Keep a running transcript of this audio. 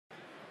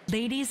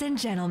Ladies and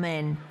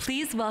gentlemen,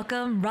 please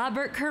welcome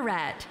Robert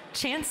Caret,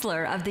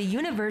 Chancellor of the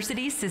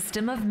University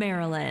System of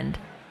Maryland.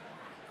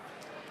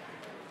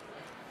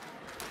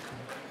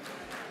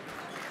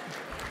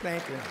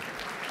 Thank you.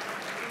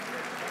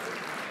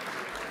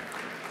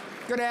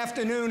 Good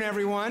afternoon,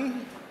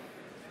 everyone.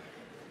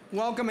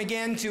 Welcome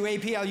again to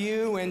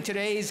APLU and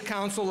today's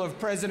Council of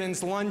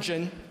Presidents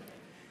Luncheon.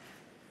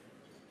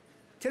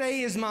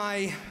 Today is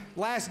my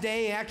last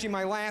day, actually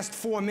my last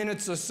 4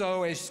 minutes or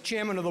so as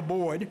chairman of the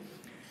board.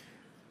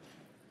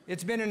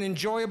 It's been an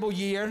enjoyable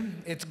year.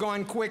 It's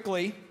gone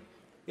quickly.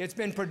 It's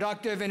been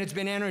productive and it's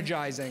been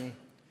energizing.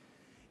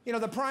 You know,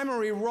 the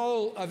primary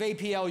role of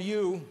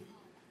APLU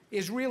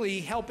is really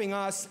helping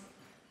us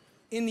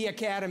in the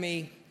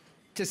academy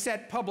to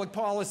set public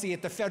policy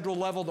at the federal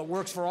level that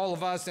works for all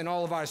of us and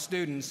all of our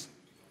students.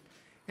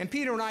 And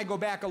Peter and I go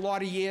back a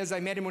lot of years. I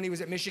met him when he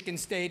was at Michigan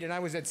State and I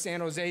was at San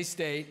Jose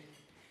State.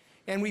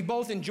 And we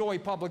both enjoy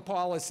public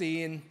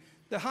policy. And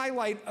the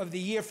highlight of the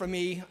year for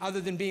me,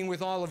 other than being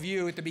with all of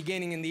you at the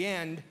beginning and the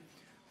end,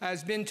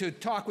 has been to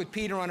talk with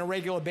Peter on a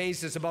regular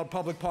basis about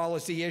public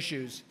policy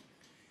issues.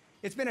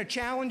 It's been a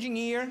challenging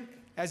year,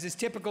 as is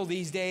typical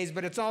these days,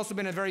 but it's also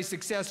been a very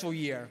successful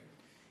year.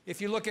 If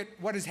you look at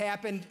what has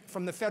happened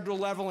from the federal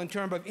level in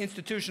terms of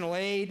institutional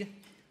aid,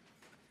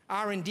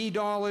 R&D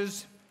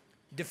dollars,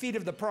 defeat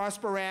of the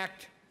Prosper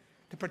Act,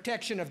 the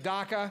protection of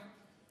DACA,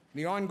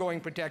 the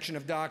ongoing protection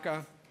of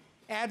DACA,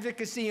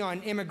 advocacy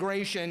on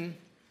immigration,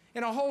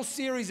 and a whole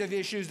series of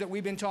issues that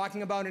we've been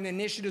talking about and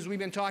initiatives we've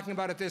been talking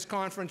about at this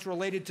conference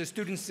related to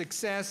student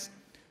success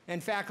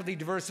and faculty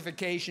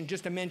diversification,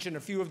 just to mention a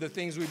few of the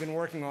things we've been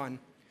working on.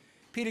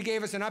 Peter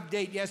gave us an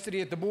update yesterday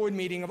at the board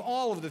meeting of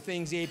all of the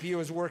things the APU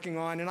is working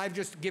on, and I've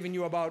just given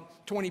you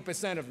about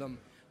 20% of them.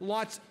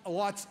 Lots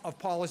of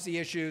policy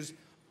issues,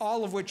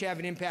 all of which have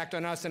an impact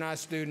on us and our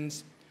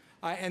students,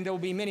 and there will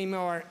be many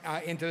more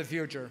into the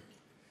future.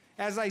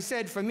 As I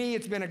said, for me,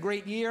 it's been a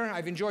great year.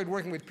 I've enjoyed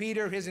working with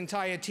Peter, his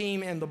entire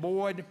team, and the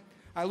board.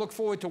 I look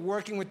forward to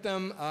working with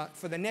them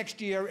for the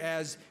next year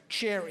as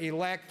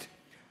chair-elect.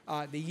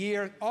 The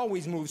year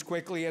always moves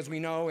quickly, as we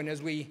know, and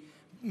as we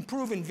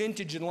improve in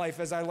vintage in life,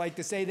 as I like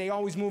to say, they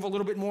always move a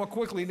little bit more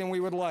quickly than we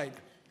would like.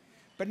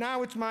 But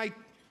now it's my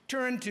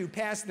turn to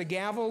pass the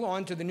gavel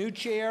on to the new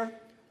chair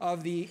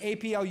of the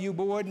APLU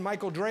board,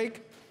 Michael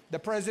Drake, the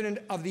president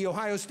of The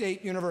Ohio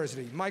State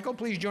University. Michael,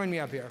 please join me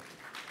up here.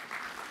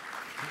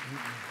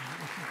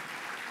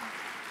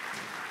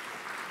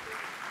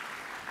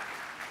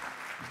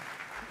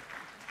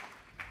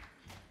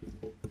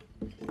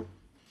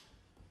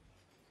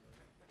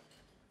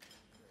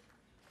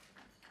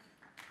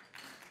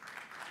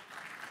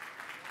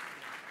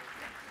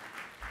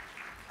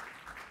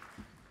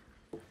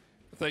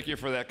 Thank you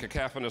for that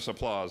cacophonous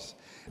applause.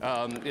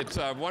 It's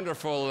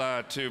wonderful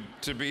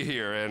to be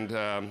here, and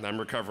I'm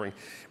recovering.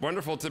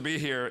 Wonderful to be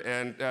here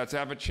and to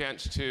have a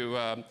chance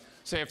to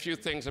say a few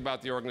things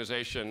about the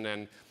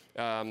organization.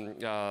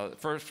 And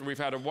first, we've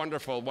had a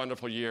wonderful,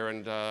 wonderful year,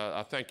 and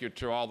a thank you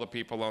to all the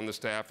people on the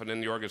staff and in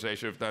the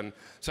organization who've done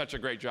such a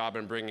great job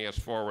in bringing us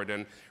forward.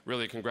 And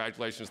really,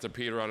 congratulations to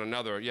Peter on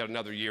yet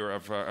another year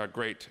of a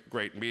great,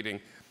 great meeting.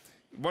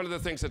 One of the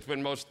things that's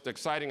been most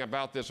exciting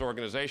about this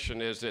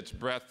organization is its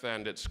breadth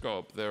and its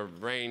scope. The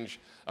range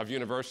of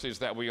universities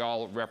that we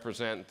all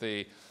represent,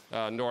 the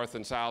North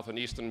and South and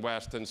East and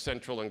West and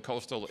Central and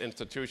Coastal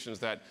institutions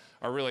that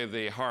are really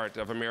the heart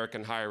of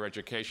American higher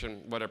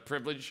education. What a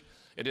privilege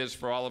it is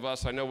for all of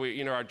us. I know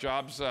our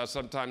jobs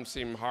sometimes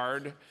seem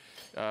hard,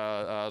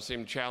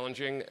 seem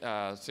challenging,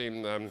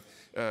 seem the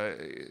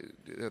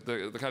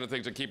kind of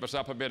things that keep us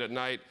up a bit at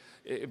night.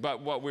 But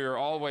what we're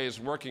always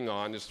working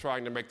on is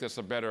trying to make this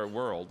a better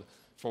world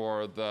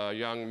for the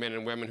young men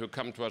and women who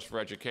come to us for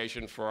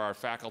education, for our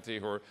faculty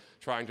who are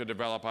trying to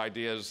develop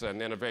ideas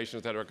and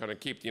innovations that are going to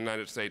keep the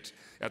United States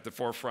at the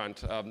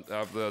forefront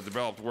of the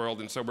developed world.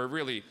 And so we're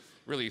really,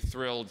 really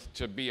thrilled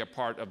to be a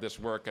part of this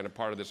work and a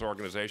part of this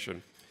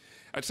organization.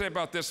 I'd say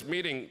about this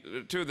meeting,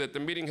 too, that the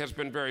meeting has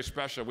been very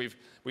special.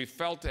 We've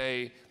felt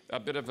a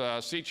bit of a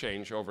sea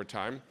change over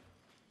time.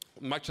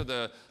 Much of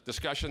the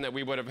discussion that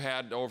we would have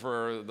had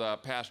over the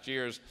past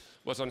years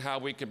was on how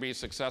we could be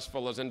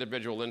successful as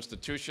individual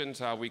institutions,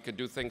 how we could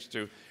do things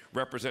to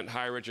represent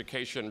higher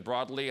education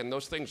broadly, and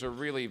those things are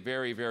really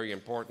very, very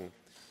important.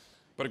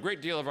 But a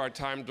great deal of our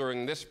time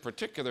during this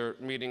particular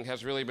meeting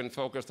has really been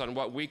focused on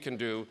what we can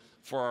do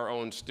for our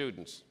own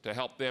students, to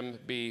help them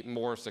be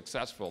more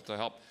successful, to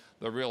help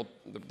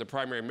the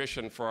primary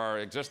mission for our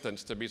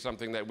existence to be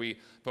something that we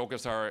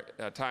focus our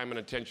time and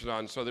attention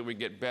on so that we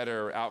get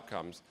better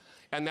outcomes.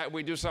 And that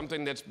we do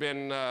something that's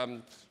been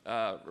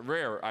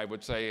rare, I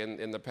would say,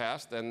 in the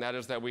past, and that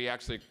is that we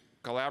actually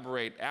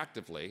collaborate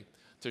actively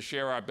to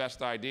share our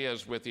best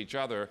ideas with each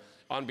other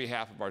on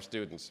behalf of our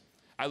students.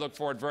 I look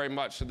forward very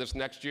much to this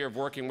next year of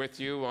working with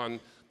you on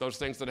those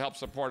things that help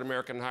support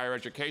American higher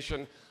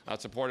education,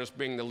 support us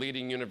being the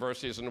leading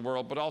universities in the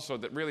world, but also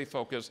that really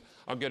focus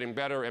on getting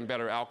better and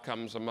better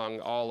outcomes among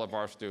all of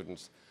our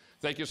students.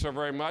 Thank you so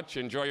very much.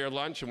 Enjoy your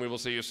lunch, and we will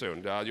see you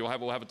soon. We'll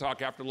have a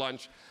talk after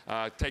lunch.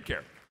 Take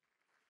care.